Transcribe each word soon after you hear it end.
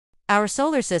Our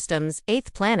solar system's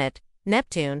eighth planet,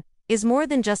 Neptune, is more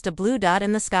than just a blue dot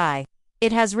in the sky.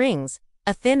 It has rings,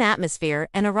 a thin atmosphere,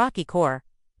 and a rocky core.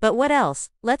 But what else?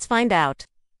 Let's find out.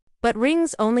 But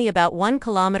rings only about 1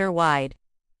 kilometer wide.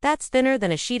 That's thinner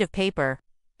than a sheet of paper.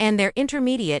 And they're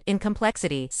intermediate in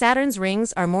complexity. Saturn's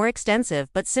rings are more extensive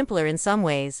but simpler in some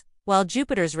ways, while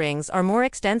Jupiter's rings are more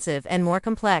extensive and more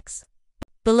complex.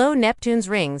 Below Neptune's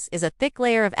rings is a thick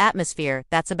layer of atmosphere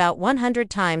that's about 100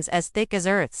 times as thick as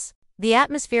Earth's. The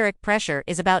atmospheric pressure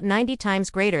is about 90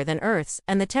 times greater than Earth's,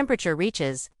 and the temperature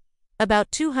reaches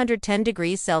about 210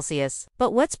 degrees Celsius.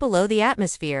 But what's below the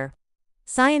atmosphere?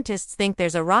 Scientists think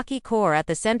there's a rocky core at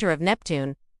the center of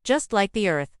Neptune, just like the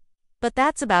Earth. But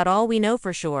that's about all we know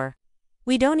for sure.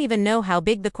 We don't even know how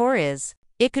big the core is.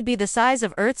 It could be the size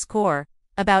of Earth's core,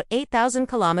 about 8,000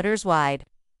 kilometers wide.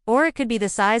 Or it could be the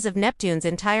size of Neptune's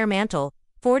entire mantle,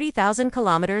 40,000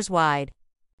 kilometers wide.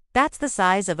 That's the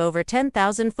size of over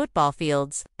 10,000 football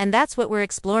fields, and that's what we're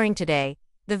exploring today,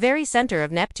 the very center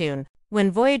of Neptune. When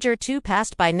Voyager 2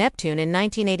 passed by Neptune in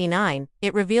 1989,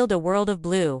 it revealed a world of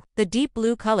blue. The deep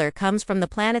blue color comes from the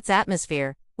planet's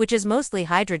atmosphere, which is mostly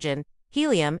hydrogen,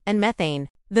 helium, and methane.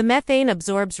 The methane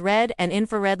absorbs red and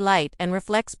infrared light and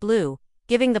reflects blue,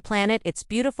 giving the planet its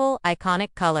beautiful,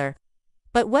 iconic color.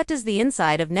 But what does the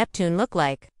inside of Neptune look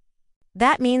like?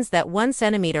 That means that 1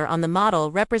 centimeter on the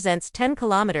model represents 10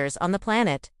 kilometers on the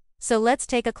planet. So let's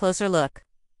take a closer look.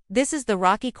 This is the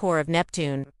rocky core of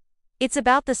Neptune. It's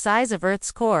about the size of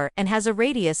Earth's core and has a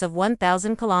radius of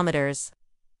 1,000 kilometers.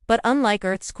 But unlike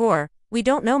Earth's core, we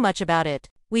don't know much about it.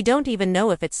 We don't even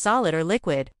know if it's solid or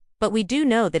liquid. But we do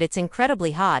know that it's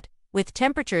incredibly hot, with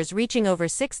temperatures reaching over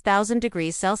 6,000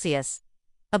 degrees Celsius.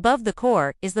 Above the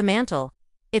core is the mantle.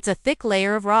 It's a thick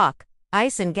layer of rock,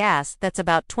 ice and gas that's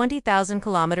about 20,000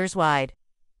 kilometers wide.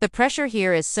 The pressure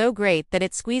here is so great that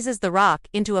it squeezes the rock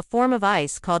into a form of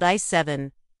ice called Ice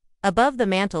 7. Above the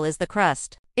mantle is the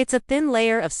crust. It's a thin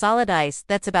layer of solid ice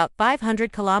that's about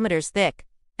 500 kilometers thick,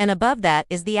 and above that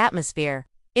is the atmosphere.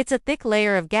 It's a thick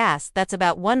layer of gas that's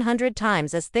about 100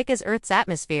 times as thick as Earth's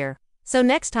atmosphere. So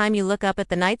next time you look up at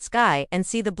the night sky and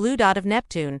see the blue dot of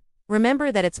Neptune,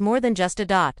 remember that it's more than just a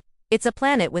dot. It's a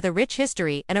planet with a rich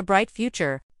history and a bright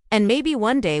future. And maybe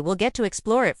one day we'll get to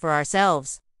explore it for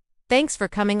ourselves. Thanks for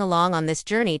coming along on this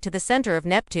journey to the center of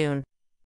Neptune.